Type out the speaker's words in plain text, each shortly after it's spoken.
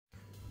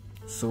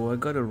So I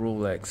got a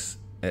Rolex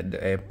at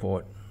the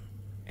airport,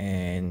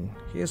 and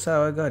here's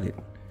how I got it.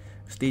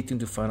 Stay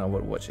tuned to find out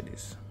what watch it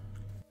is.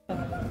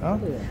 Huh?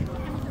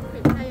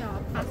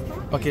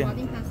 Okay.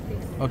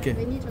 Okay.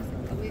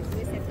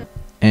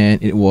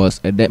 And it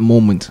was at that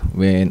moment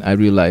when I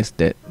realized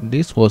that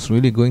this was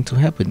really going to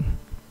happen.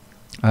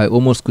 I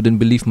almost couldn't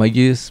believe my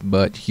ears,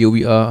 but here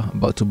we are,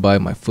 about to buy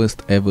my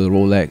first ever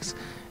Rolex,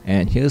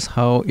 and here's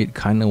how it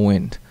kinda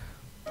went.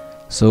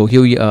 So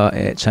here we are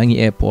at Changi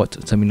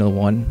Airport Terminal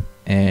 1,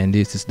 and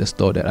this is the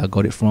store that I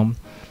got it from.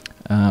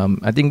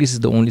 I think this is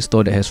the only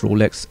store that has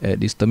Rolex at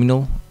this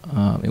terminal.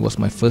 It was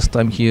my first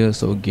time here,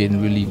 so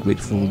again really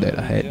grateful that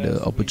I had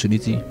the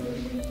opportunity.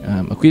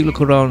 A quick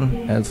look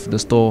around at the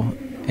store,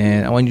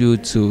 and I want you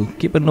to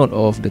keep a note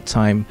of the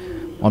time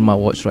on my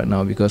watch right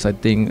now, because I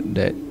think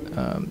that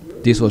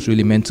this was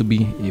really meant to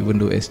be, even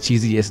though as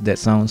cheesy as that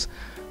sounds.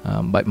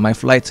 But my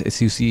flight,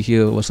 as you see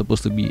here, was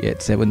supposed to be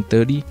at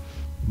 7:30,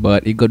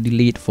 but it got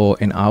delayed for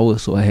an hour,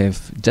 so I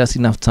have just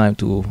enough time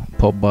to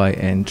pop by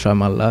and try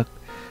my luck.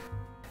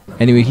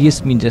 Anyway,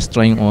 here's me just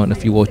trying on a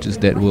few watches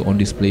that were on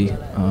display.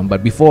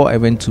 But before I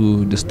went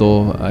to the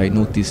store, I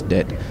noticed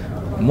that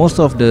most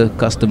of the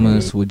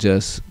customers were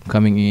just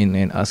coming in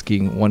and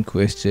asking one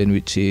question,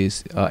 which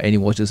is, are any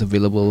watches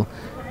available?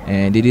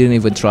 And they didn't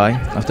even try.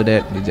 After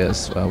that, they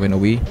just went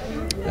away.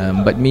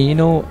 But me, you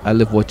know, I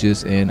love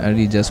watches, and I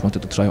really just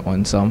wanted to try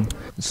on some.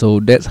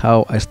 So that's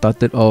how I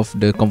started off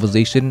the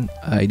conversation.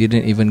 I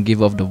didn't even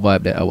give off the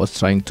vibe that I was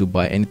trying to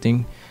buy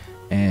anything,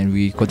 and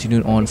we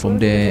continued on from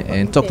there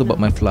and talked about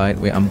my flight,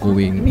 where I'm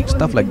going,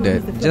 stuff like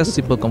that. Just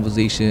simple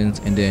conversations,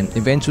 and then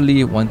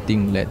eventually one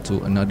thing led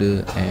to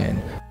another.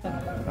 And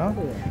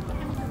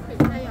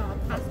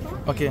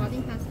okay,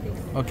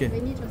 okay,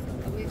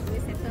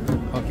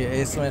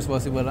 okay, as soon as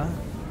possible, huh?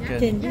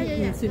 Can.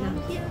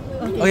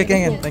 Okay,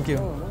 can. Thank you.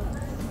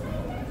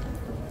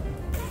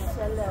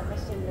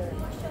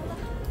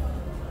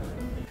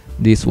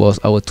 This was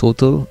our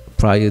total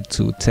prior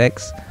to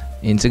tax.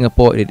 In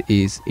Singapore, it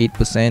is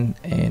 8%,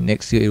 and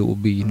next year it will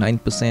be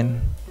 9%.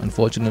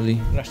 Unfortunately.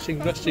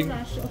 Rushing.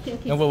 Okay.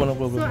 No problem.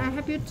 So I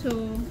have you to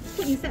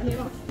put inside the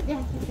box.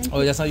 Yeah.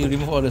 Oh, just now you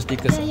remove all the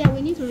stickers. Yeah.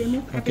 We need to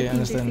remove everything, okay,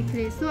 understand.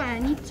 basically. So I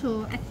need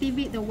to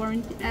activate the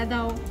warranty.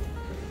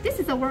 This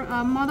is the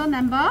model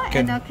number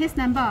and the case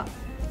number.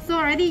 So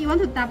already you want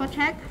to double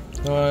check?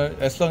 No,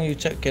 as long as you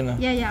check, can.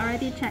 Yeah,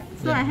 already checked.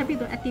 So I have you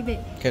to activate.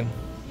 Can.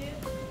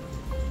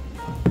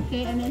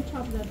 Okay, and then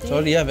chop the date.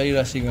 Sorry, very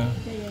rushing. Yeah.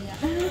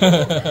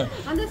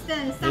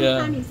 Understand.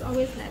 Sometimes it's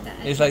always like that.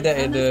 It's like that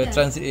at the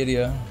transit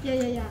area.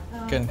 Yeah.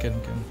 Can.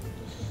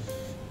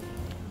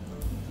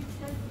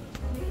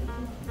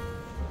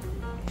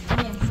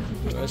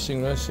 Yes.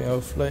 Rushing. Our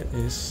flight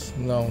is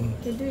now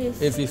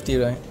 8:50,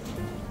 right?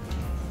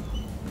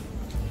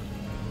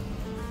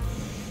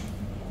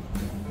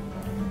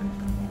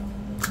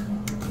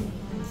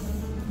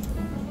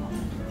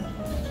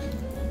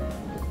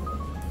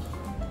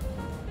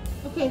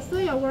 Okay, so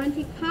your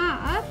warranty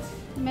card,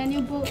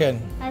 menu book,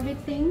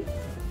 everything,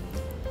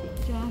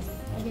 just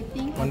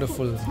everything.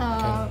 Wonderful.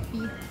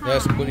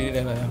 Yes, put it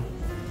in there.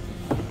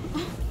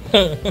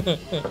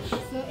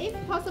 So if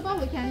possible,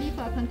 we can leave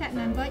a contact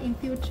number in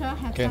future.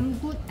 Have some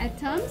good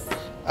items.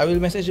 I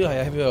will message you.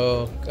 I have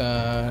your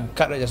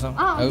card right just now.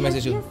 I will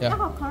message you. Yeah.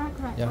 Oh,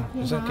 correct. Yeah.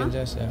 Okay, so can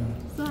just.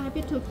 So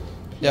happy to.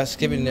 Just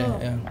keep in there.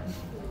 Yeah.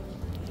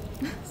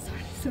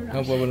 Sorry.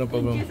 No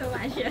problem. Thank you so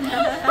much.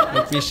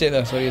 Appreciate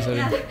that. Sorry.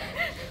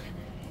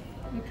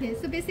 Okay,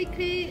 so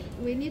basically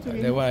we need to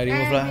remove that one I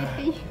remove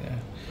everything.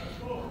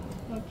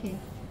 Yeah. Okay.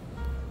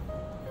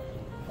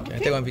 I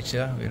take one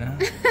picture. Wait,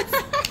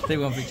 take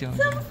one picture.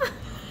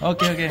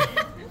 Okay.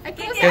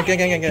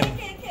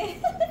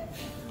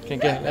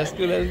 Can. Let's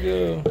go.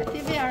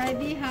 TV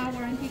already have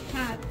warranty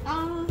card.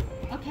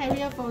 A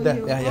carrier for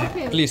you. Yeah.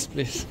 Okay.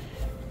 Please.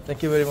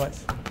 Thank you very much.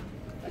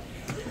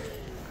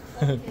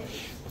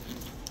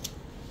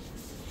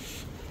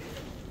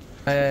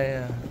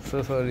 Yeah.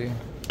 So sorry.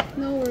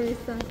 No worries,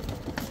 sir.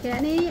 Okay,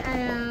 any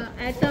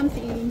items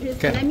in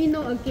interest, let me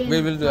know again.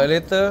 We will do it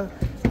later.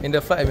 In the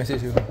flight, I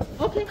message you.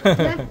 Okay,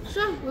 yeah,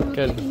 sure. We will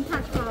keep in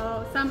touch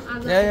for some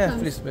other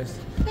items. Please.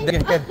 Okay,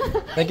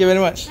 Thank you very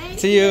much.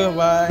 See you.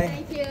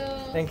 Bye.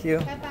 Thank you.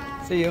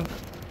 Bye-bye. See you.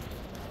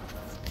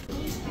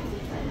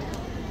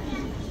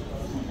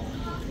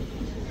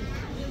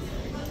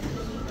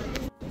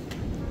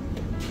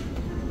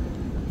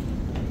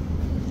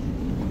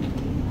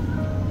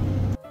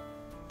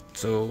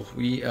 So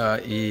we are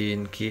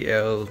in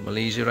KL,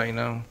 Malaysia right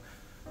now.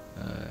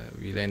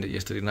 We landed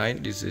yesterday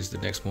night. This is the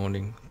next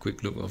morning.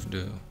 Quick look of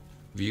the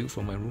view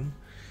from my room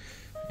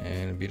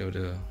and a bit of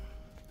the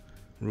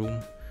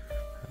room.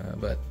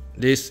 But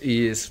this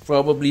is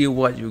probably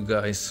what you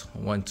guys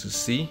want to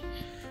see.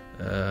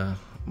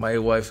 My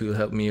wife will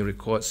help me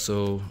record,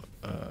 so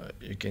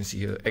you can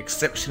see her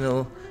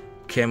exceptional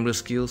camera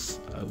skills.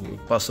 I will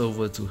pass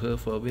over to her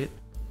for a bit.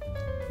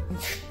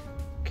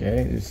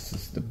 Okay, this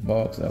is the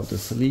box out the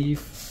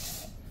sleeve.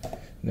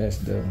 That's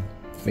the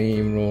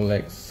Fame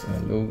Rolex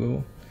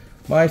logo.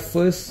 My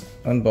first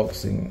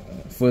unboxing,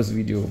 first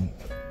video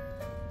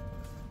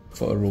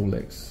for a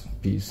Rolex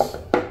piece.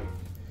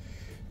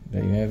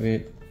 There you have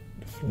it,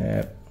 the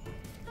flap,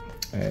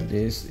 and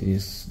this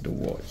is the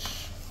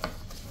watch.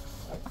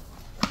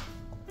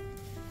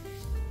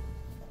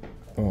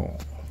 Oh,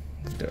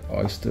 the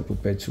Oyster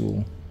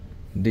Perpetual,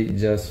 date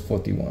just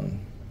 41.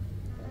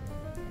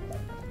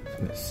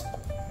 Yes.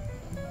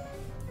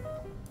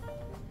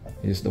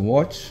 Here's the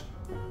watch.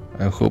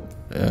 I hope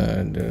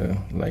the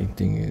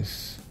lighting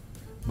is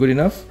good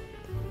enough.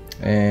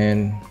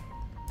 And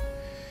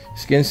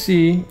as you can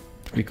see,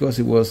 because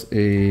it was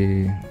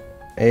a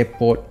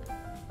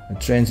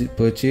transit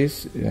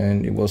purchase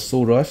and it was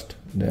so rushed,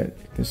 that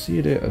you can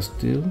see there are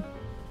still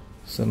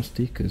some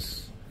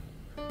stickers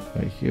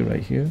right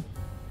here,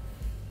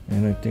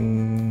 and I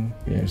think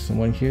there's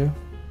someone here.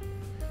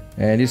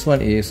 And this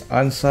one is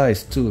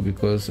unsized too,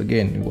 because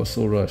again it was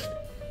so rushed.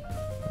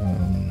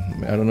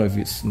 I don't know if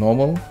it's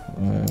normal,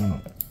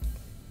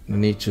 the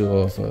nature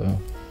of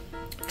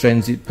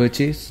transit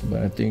purchase,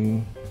 but I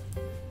think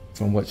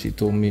from what she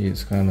told me,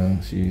 it's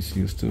she's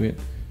used to it.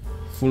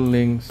 Full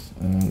length,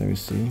 let me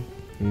see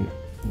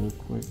real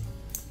quick.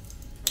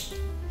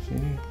 See,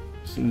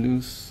 it's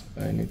loose,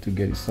 I need to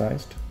get it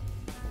sized.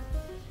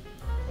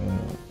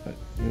 But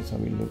here's how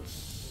it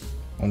looks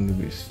on the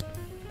wrist.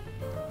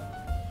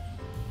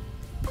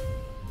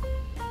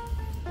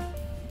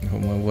 I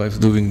hope my wife's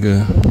doing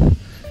an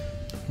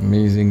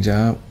amazing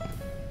job.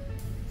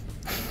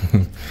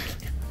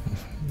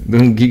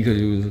 Don't giggle,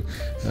 you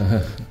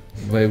will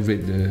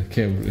vibrate the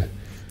camera.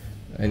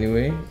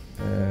 Anyway,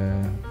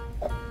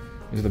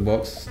 here's the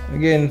box.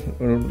 Again,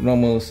 a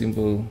normal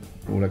simple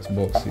Rolex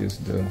box. Here's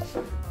the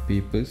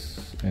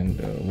papers and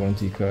the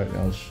warranty card.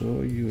 I'll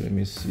show you. Let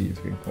me see if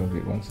I can cover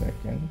it 1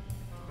 second.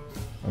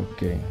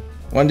 Okay,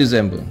 1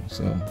 December.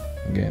 So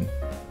again,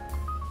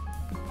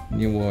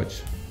 new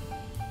watch,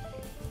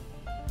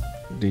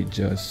 date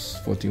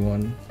just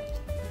 41.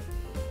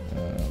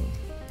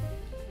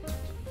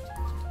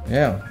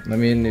 Yeah, I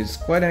mean, it's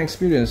quite an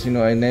experience. You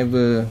know, I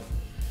never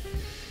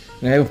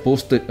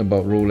posted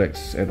about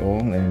Rolex at all,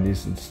 and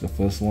this is the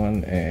first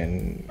one,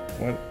 and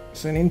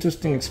it's an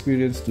interesting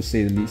experience to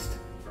say the least.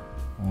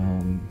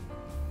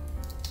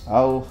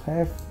 I'll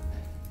have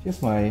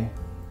just my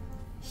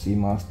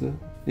Seamaster.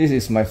 This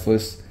is my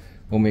first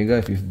Omega,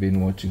 if you've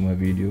been watching my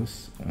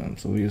videos.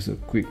 So here's a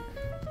quick,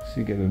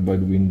 see, get it by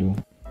the window.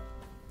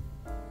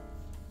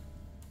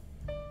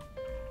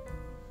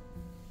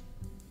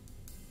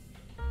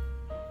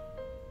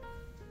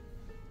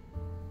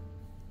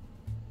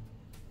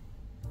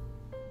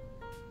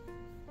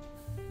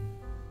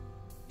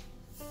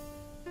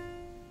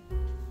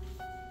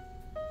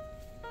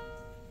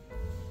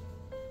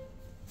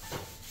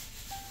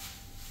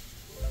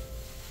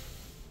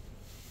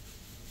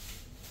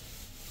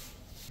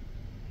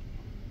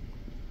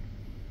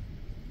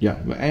 Yeah,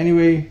 but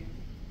anyway,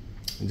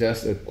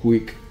 just a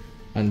quick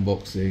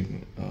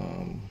unboxing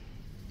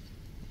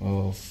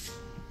of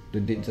the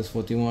date just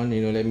 41.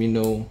 You know, let me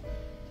know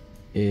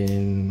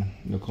in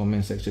the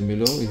comment section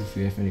below if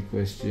you have any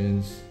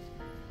questions.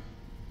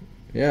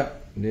 Yeah,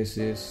 this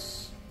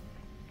is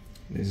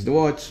the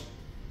watch.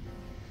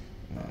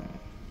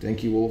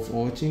 Thank you all for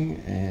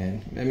watching,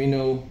 and let me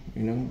know,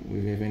 you know,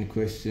 if you have any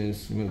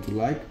questions. Remember to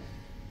like,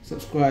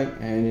 subscribe,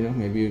 and you know,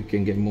 maybe you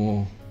can get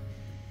more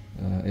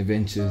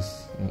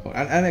adventures,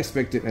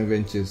 unexpected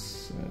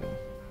adventures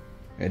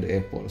at the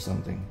airport or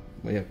something.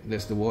 But yeah,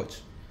 that's the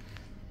watch.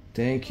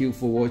 Thank you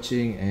for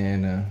watching,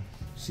 and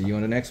see you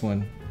on the next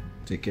one.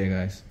 Take care,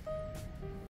 guys.